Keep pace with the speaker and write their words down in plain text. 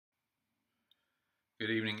Good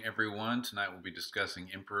evening, everyone. Tonight we'll be discussing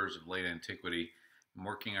emperors of late antiquity, and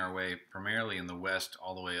working our way primarily in the West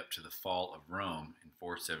all the way up to the fall of Rome in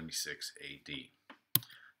 476 AD.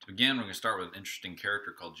 To begin, we're going to start with an interesting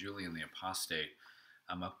character called Julian the Apostate.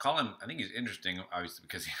 I think he's interesting, obviously,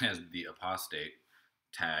 because he has the apostate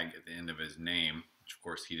tag at the end of his name, which of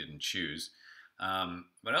course he didn't choose.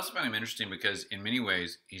 But I also find him interesting because in many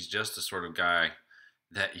ways he's just the sort of guy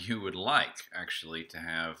that you would like actually to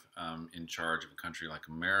have in charge of a country like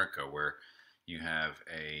America, where you have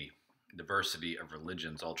a diversity of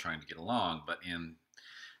religions all trying to get along. But in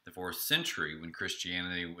the 4th century, when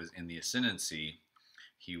Christianity was in the ascendancy,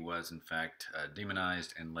 he was in fact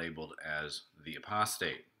demonized and labeled as the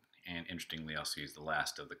apostate. And interestingly, also he's the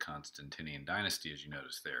last of the Constantinian dynasty, as you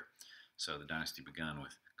notice there. So the dynasty begun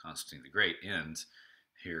with Constantine the Great ends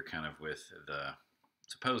here kind of with the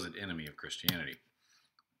supposed enemy of Christianity.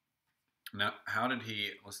 Now,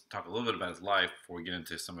 let's talk a little bit about his life before we get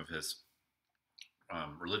into some of his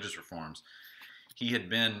religious reforms. He had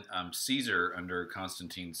been Caesar under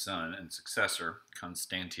Constantine's son and successor,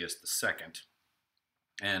 Constantius II,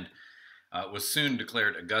 and was soon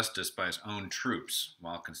declared Augustus by his own troops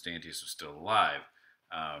while Constantius was still alive.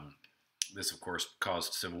 This, of course,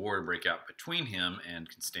 caused civil war to break out between him and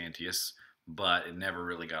Constantius, but it never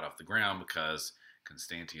really got off the ground because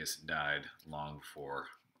Constantius died long before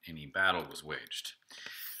any battle was waged.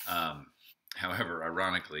 However,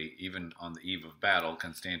 ironically, even on the eve of battle,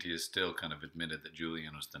 Constantius still kind of admitted that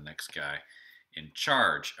Julian was the next guy in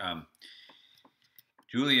charge.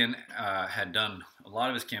 Julian had done a lot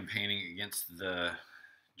of his campaigning against the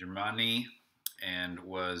Germani and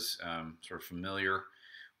was sort of familiar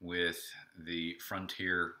with the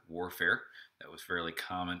frontier warfare that was fairly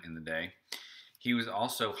common in the day. He was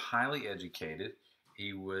also highly educated.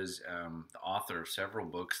 He was the author of several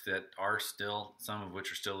books that are still, some of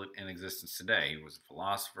which are still in existence today. He was a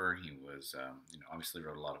philosopher. He was, obviously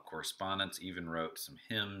wrote a lot of correspondence, even wrote some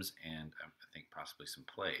hymns and I think possibly some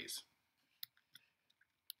plays.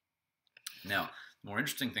 Now, the more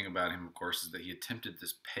interesting thing about him, of course, is that he attempted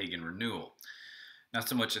this pagan renewal. Not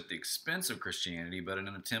so much at the expense of Christianity, but in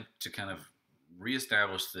an attempt to kind of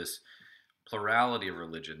reestablish this plurality of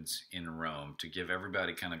religions in Rome to give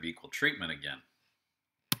everybody kind of equal treatment again.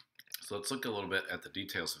 So let's look a little bit at the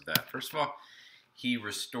details of that. First of all, he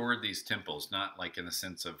restored these temples, not like in the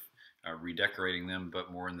sense of redecorating them,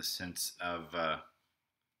 but more in the sense of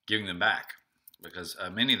giving them back, because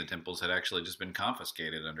many of the temples had actually just been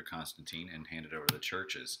confiscated under Constantine and handed over to the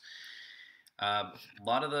churches. A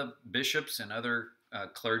lot of the bishops and other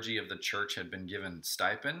clergy of the church had been given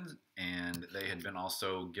stipends, and they had been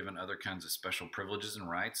also given other kinds of special privileges and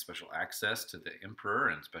rights, special access to the emperor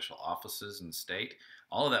and special offices in the state.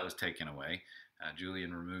 All of that was taken away.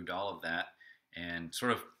 Julian removed all of that and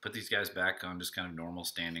sort of put these guys back on just kind of normal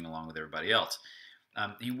standing along with everybody else.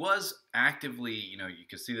 He was actively, you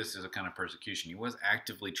could see this as a kind of persecution. He was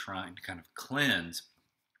actively trying to kind of cleanse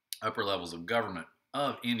upper levels of government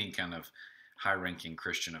of any kind of high-ranking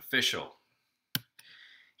Christian official.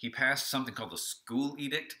 He passed something called the School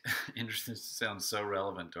Edict. Interesting, sounds so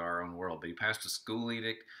relevant to our own world, but he passed a school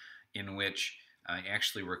edict in which he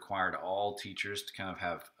actually required all teachers to kind of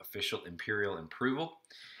have official imperial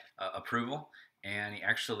approval, and he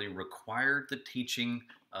actually required the teaching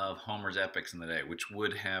of Homer's epics in the day, which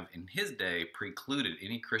would have, in his day, precluded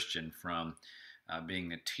any Christian from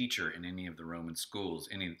being a teacher in any of the Roman schools.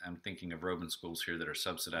 I'm thinking of Roman schools here that are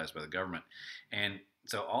subsidized by the government. And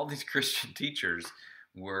so all these Christian teachers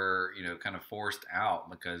were, kind of forced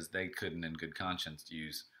out because they couldn't in good conscience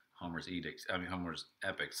use Homer's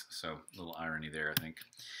epics. So a little irony there, I think.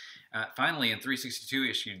 Finally, in 362, he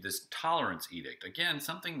issued this tolerance edict. Again,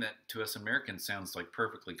 something that to us Americans sounds like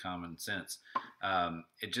perfectly common sense.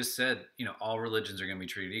 It just said, all religions are going to be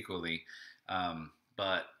treated equally.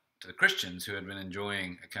 But to the Christians who had been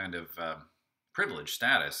enjoying a kind of privileged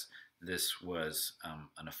status, this was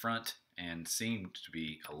an affront and seemed to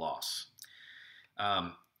be a loss.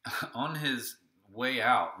 On his way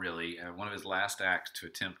out, really, one of his last acts to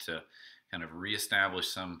attempt to kind of reestablish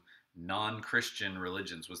some non-Christian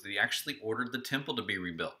religions was that he actually ordered the temple to be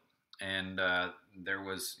rebuilt. And there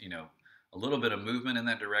was, a little bit of movement in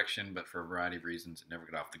that direction, but for a variety of reasons, it never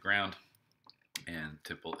got off the ground. And the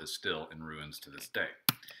temple is still in ruins to this day.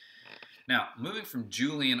 Now, moving from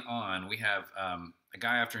Julian on, we have a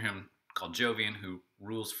guy after him called Jovian, who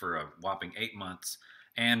rules for a whopping 8 months,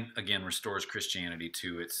 and again restores Christianity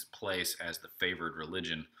to its place as the favored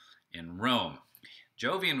religion in Rome.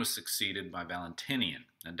 Jovian was succeeded by Valentinian.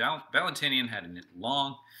 Now, Valentinian had a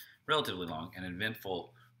relatively long, and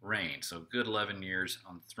eventful reign, so good 11 years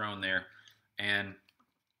on the throne there, and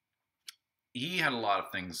he had a lot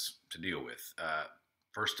of things to deal with.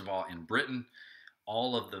 First of all, in Britain,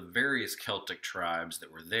 all of the various Celtic tribes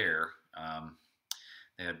that were there,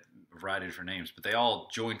 they had a variety of different names, but they all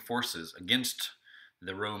joined forces against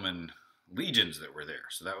the Roman legions that were there.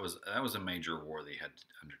 So that was a major war that he had to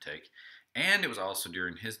undertake. And it was also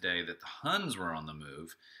during his day that the Huns were on the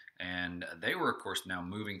move, and they were, of course, now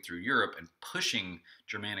moving through Europe and pushing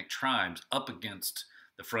Germanic tribes up against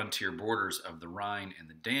the frontier borders of the Rhine and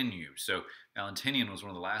the Danube. So Valentinian was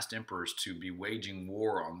one of the last emperors to be waging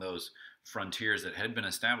war on those frontiers that had been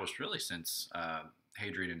established really since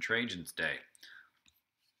Hadrian and Trajan's day.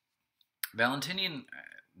 Valentinian,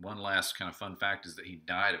 one last kind of fun fact is that he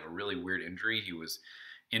died of a really weird injury. He was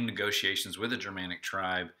in negotiations with a Germanic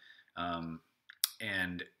tribe,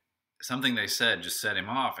 and something they said just set him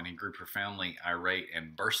off, and he grew profoundly irate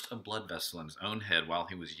and burst a blood vessel in his own head while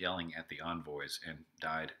he was yelling at the envoys and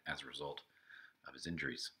died as a result of his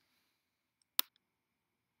injuries.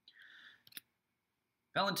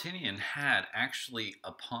 Valentinian had actually,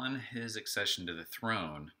 upon his accession to the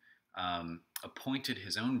throne, appointed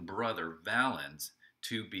his own brother Valens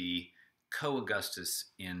to be co-Augustus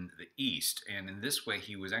in the East. And in this way,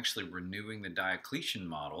 he was actually renewing the Diocletian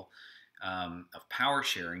model of power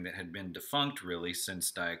sharing that had been defunct really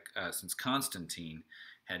since Constantine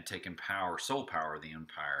had taken power, sole power of the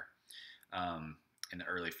empire in the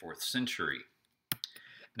early 4th century.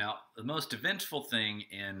 Now, the most eventful thing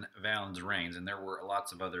in Valens' reigns, and there were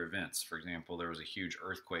lots of other events. For example, there was a huge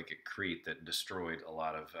earthquake at Crete that destroyed a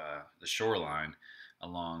lot of the shoreline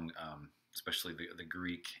along, especially the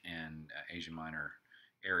Greek and Asia Minor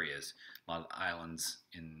areas. A lot of the islands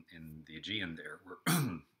in the Aegean there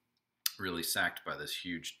were really sacked by this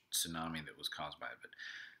huge tsunami that was caused by it. But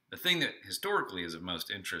the thing that historically is of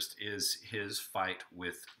most interest is his fight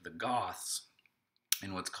with the Goths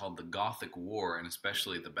in what's called the Gothic War, and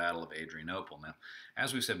especially the Battle of Adrianople. Now,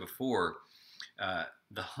 as we said before,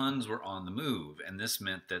 the Huns were on the move, and this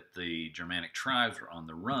meant that the Germanic tribes were on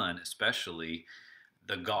the run, especially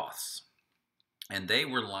the Goths. And they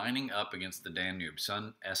were lining up against the Danube.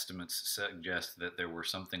 Some estimates suggest that there were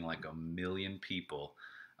something like 1 million people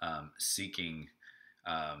seeking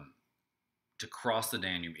to cross the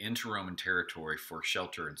Danube into Roman territory for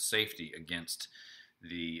shelter and safety against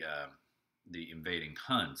the invading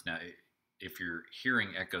Huns. Now, if you're hearing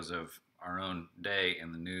echoes of our own day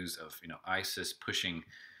and the news of ISIS pushing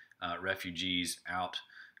refugees out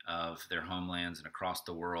of their homelands and across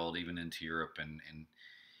the world, even into Europe, and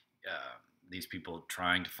these people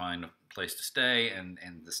trying to find a place to stay, and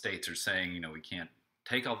the states are saying, we can't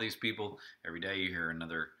take all these people. Every day you hear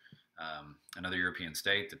another European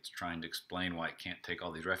state that's trying to explain why it can't take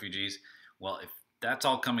all these refugees. Well, if that's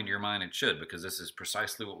all coming to your mind, it should, because this is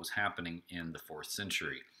precisely what was happening in the 4th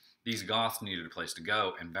century. These Goths needed a place to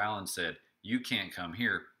go, and Valens said, you can't come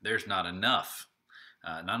here. There's not enough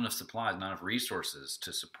supplies, not enough resources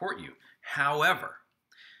to support you. However,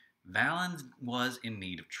 Valens was in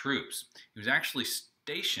need of troops. He was actually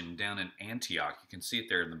stationed down in Antioch. You can see it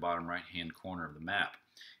there in the bottom right-hand corner of the map.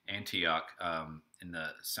 Antioch in the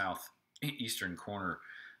southeastern corner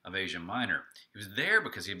of Asia Minor. He was there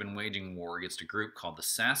because he had been waging war against a group called the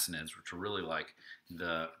Sassanids, which were really like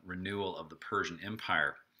the renewal of the Persian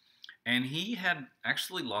Empire. And he had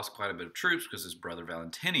actually lost quite a bit of troops because his brother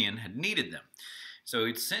Valentinian had needed them. So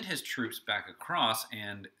he'd sent his troops back across,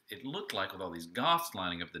 and it looked like with all these Goths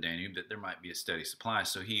lining up the Danube that there might be a steady supply.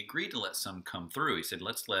 So he agreed to let some come through. He said,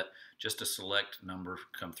 let's let just a select number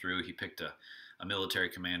come through. He picked a military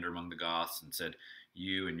commander among the Goths and said,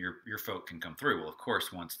 you and your folk can come through. Well, of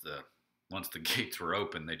course, once the gates were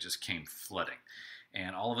open, they just came flooding.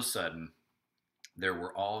 And all of a sudden, there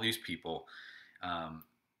were all these people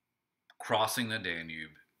crossing the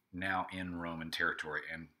Danube, now in Roman territory.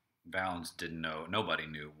 And Valens didn't know, nobody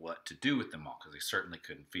knew what to do with them all, because they certainly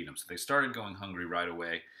couldn't feed them. So they started going hungry right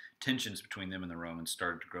away. Tensions between them and the Romans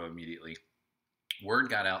started to grow immediately. Word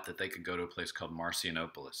got out that they could go to a place called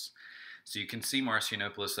Marcianopolis. So you can see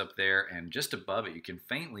Marcianopolis up there, and just above it, you can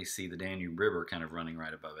faintly see the Danube River kind of running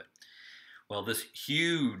right above it. Well, this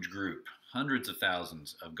huge group, hundreds of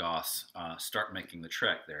thousands of Goths, start making the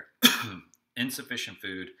trek there. Insufficient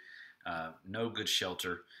food, no good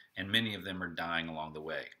shelter, and many of them are dying along the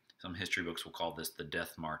way. Some history books will call this the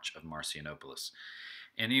Death March of Marcianopolis.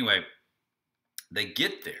 And anyway, they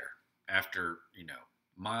get there after,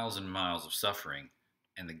 miles and miles of suffering,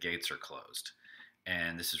 and the gates are closed.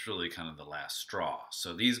 And this is really kind of the last straw.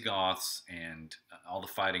 So these Goths and all the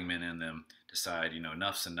fighting men in them decide,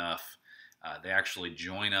 enough's enough. They actually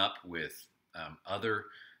join up with other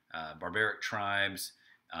barbaric tribes,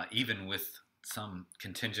 even with some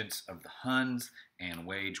contingents of the Huns and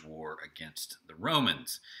wage war against the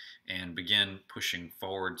Romans and begin pushing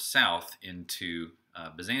forward south into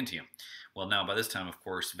Byzantium. Well, now by this time, of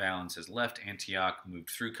course, Valens has left Antioch, moved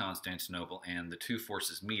through Constantinople, and the two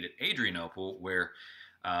forces meet at Adrianople, where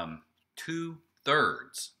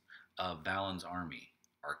 2/3 of Valens' army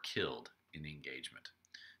are killed in the engagement.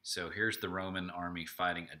 So here's the Roman army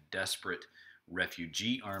fighting a desperate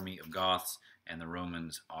refugee army of Goths, and the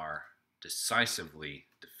Romans are decisively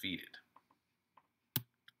defeated.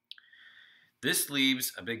 This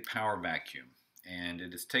leaves a big power vacuum, and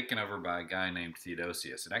it is taken over by a guy named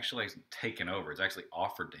Theodosius. It actually isn't taken over, it's actually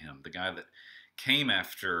offered to him. The guy that came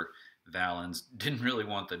after Valens didn't really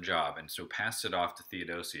want the job, and so passed it off to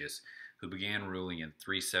Theodosius, who began ruling in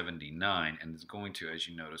 379 and is going to, as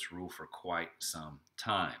you notice, rule for quite some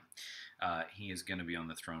time. He is going to be on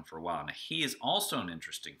the throne for a while. Now, he is also an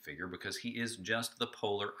interesting figure because he is just the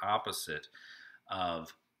polar opposite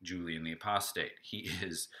of Julian the Apostate. He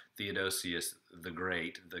is Theodosius the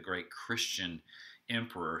Great Christian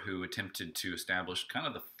emperor who attempted to establish kind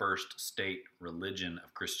of the first state religion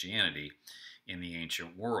of Christianity in the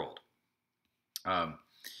ancient world.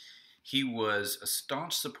 He was a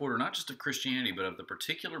staunch supporter not just of Christianity, but of the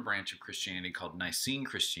particular branch of Christianity called Nicene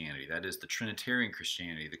Christianity. That is the Trinitarian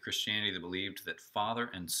Christianity, the Christianity that believed that Father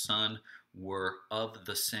and Son were of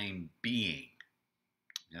the same being.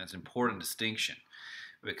 And that's an important distinction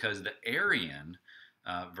because the Arian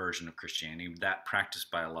version of Christianity, that practiced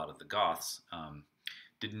by a lot of the Goths,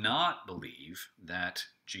 did not believe that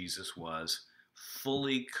Jesus was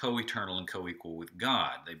fully co-eternal and co-equal with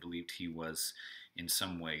God. They believed he was in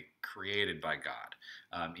some way created by God,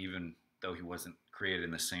 even though he wasn't created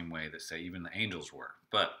in the same way that, say, even the angels were.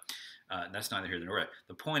 But that's neither here nor there.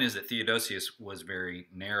 The point is that Theodosius was very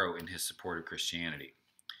narrow in his support of Christianity.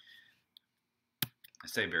 I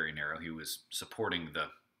say very narrow. He was supporting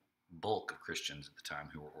the bulk of Christians at the time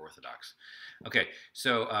who were Orthodox. Okay,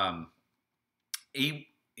 so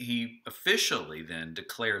he officially then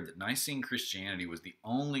declared that Nicene Christianity was the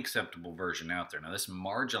only acceptable version out there. Now, this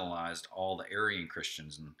marginalized all the Arian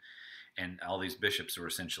Christians, and all these bishops were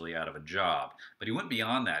essentially out of a job. But he went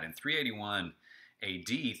beyond that. In 381 AD,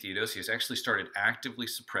 Theodosius actually started actively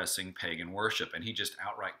suppressing pagan worship, and he just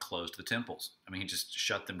outright closed the temples. I mean, he just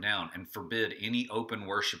shut them down and forbid any open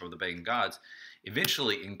worship of the pagan gods,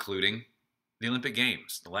 eventually including the Olympic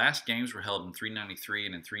Games. The last games were held in 393,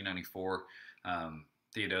 and in 394,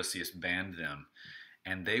 Theodosius banned them,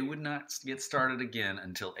 and they would not get started again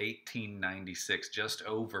until 1896, just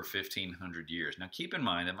over 1,500 years. Now, keep in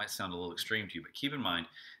mind, that might sound a little extreme to you, but keep in mind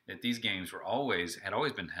that these games had always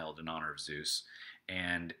been held in honor of Zeus,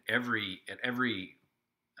 and at every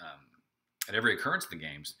occurrence of the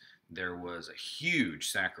games, there was a huge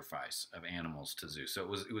sacrifice of animals to Zeus. So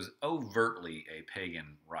it was overtly a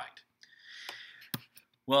pagan rite.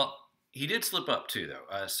 Well, he did slip up too,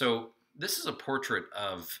 though. So this is a portrait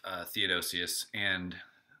of Theodosius and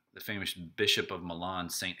the famous Bishop of Milan,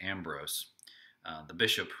 St. Ambrose, the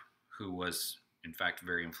bishop who was, in fact,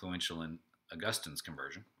 very influential in Augustine's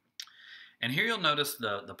conversion. And here you'll notice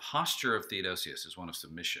the posture of Theodosius is one of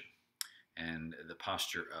submission, and the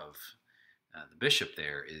posture of the bishop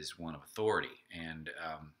there is one of authority. And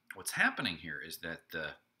what's happening here is that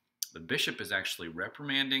the bishop is actually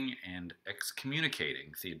reprimanding and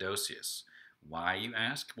excommunicating Theodosius. Why, you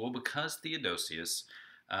ask? Well, because Theodosius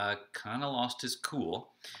kind of lost his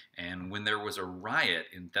cool, and when there was a riot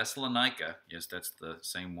in Thessalonica, yes, that's the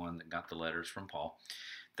same one that got the letters from Paul,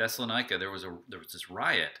 Thessalonica, there was this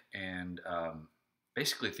riot, and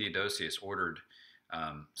basically Theodosius ordered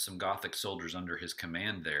some Gothic soldiers under his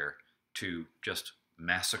command there to just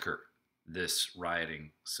massacre this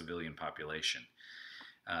rioting civilian population.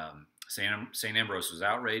 St. Ambrose was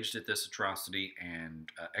outraged at this atrocity and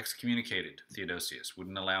excommunicated Theodosius,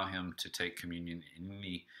 wouldn't allow him to take communion in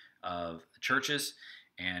any of the churches,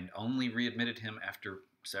 and only readmitted him after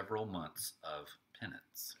several months of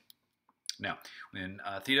penance. Now, when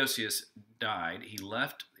Theodosius died, he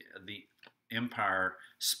left the empire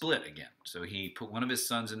split again. So he put one of his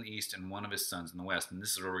sons in the east and one of his sons in the west, and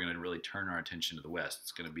this is where we're going to really turn our attention to the west.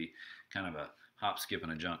 It's going to be kind of a hop, skip,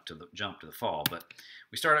 and a jump to the fall. But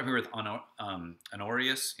we start up here with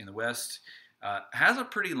Honorius in the west. Has a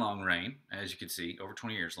pretty long reign, as you can see, over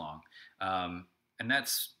 20 years long. And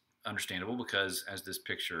that's understandable because, as this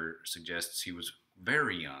picture suggests, he was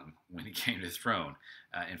very young when he came to the throne.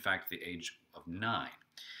 In fact, the age of 9.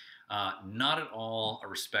 Not at all a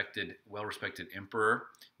well-respected emperor,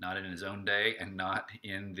 not in his own day, and not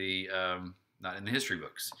in the history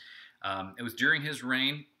books. It was during his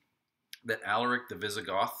reign that Alaric the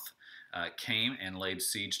Visigoth came and laid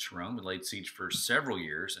siege to Rome. He laid siege for several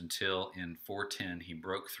years until in 410 he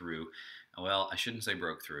broke through. Well, I shouldn't say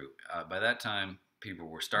broke through. By that time, people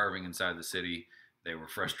were starving inside the city. They were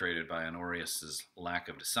frustrated by Honorius's lack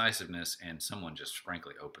of decisiveness, and someone just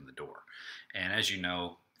frankly opened the door. And as you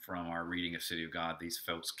know from our reading of City of God, these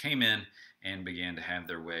folks came in and began to have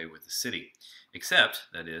their way with the city, except,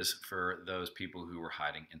 that is, for those people who were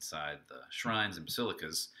hiding inside the shrines and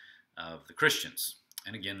basilicas of the Christians.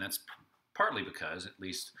 And again, that's partly because, at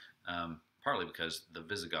least partly because the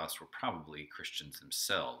Visigoths were probably Christians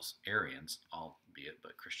themselves, Arians, albeit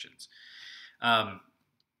but Christians.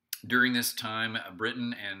 During this time,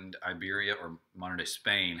 Britain and Iberia, or modern-day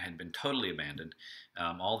Spain, had been totally abandoned.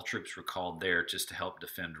 All the troops were called there just to help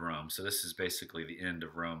defend Rome. So this is basically the end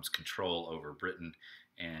of Rome's control over Britain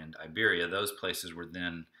and Iberia. Those places were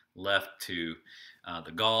then left to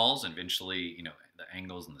the Gauls, and eventually, the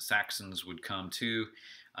Angles and the Saxons would come too.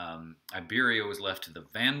 Iberia was left to the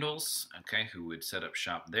Vandals, who would set up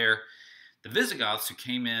shop there. The Visigoths, who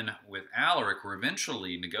came in with Alaric, were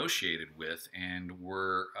eventually negotiated with and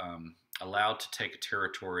were allowed to take a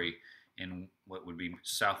territory in what would be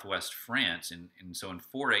southwest France. And so in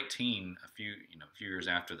 418, a few years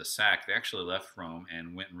after the sack, they actually left Rome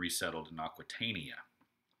and went and resettled in Aquitania.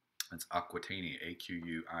 That's Aquitania,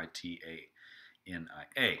 Aquitania.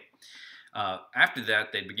 After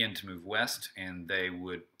that, they'd begin to move west, and they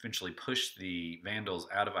would eventually push the Vandals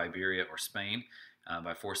out of Iberia or Spain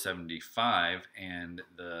by 475, and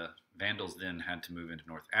the Vandals then had to move into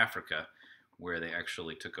North Africa, where they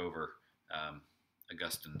actually took over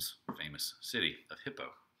Augustine's famous city of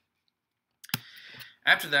Hippo.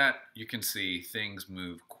 After that, you can see things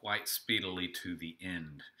move quite speedily to the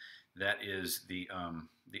end. That is the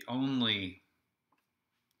only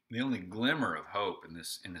glimmer of hope in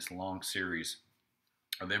this long series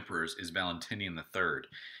of emperors is Valentinian III,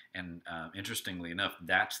 and interestingly enough,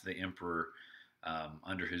 that's the emperor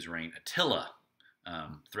under whose reign Attila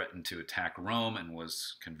threatened to attack Rome and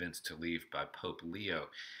was convinced to leave by Pope Leo.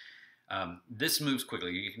 This moves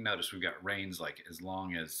quickly. You can notice we've got reigns like as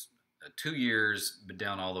long as 2 years, but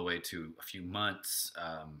down all the way to a few months.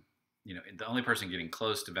 The only person getting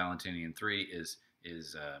close to Valentinian III is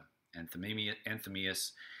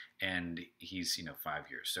Anthemius, and he's 5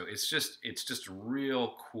 years. So it's just a real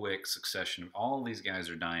quick succession of all these guys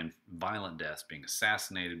are dying violent deaths, being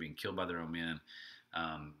assassinated, being killed by their own men,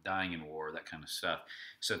 dying in war, that kind of stuff.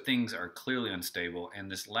 So things are clearly unstable,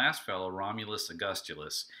 and this last fellow, Romulus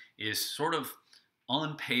Augustulus, is sort of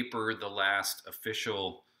on paper the last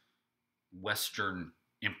official Western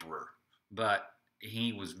emperor, but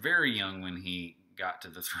he was very young when he got to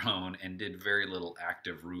the throne and did very little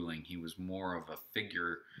active ruling. He was more of a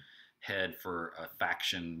figurehead for a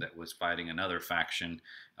faction that was fighting another faction.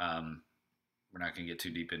 We're not going to get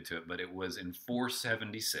too deep into it, but it was in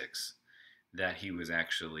 476 that he was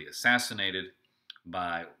actually assassinated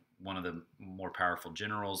by one of the more powerful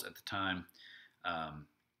generals at the time, a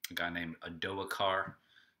guy named Odoacer,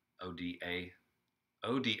 Odoacar,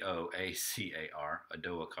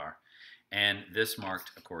 Odoacer. And this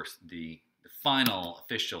marked, of course, the final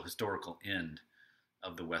official historical end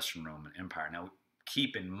of the Western Roman Empire. Now,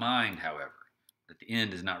 keep in mind, however, that the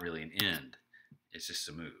end is not really an end. It's just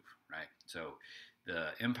a move, right? So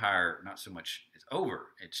the empire, not so much is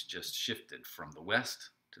over, it's just shifted from the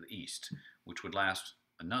west to the east, which would last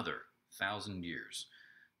another 1,000 years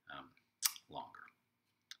longer.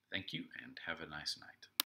 Thank you, and have a nice night.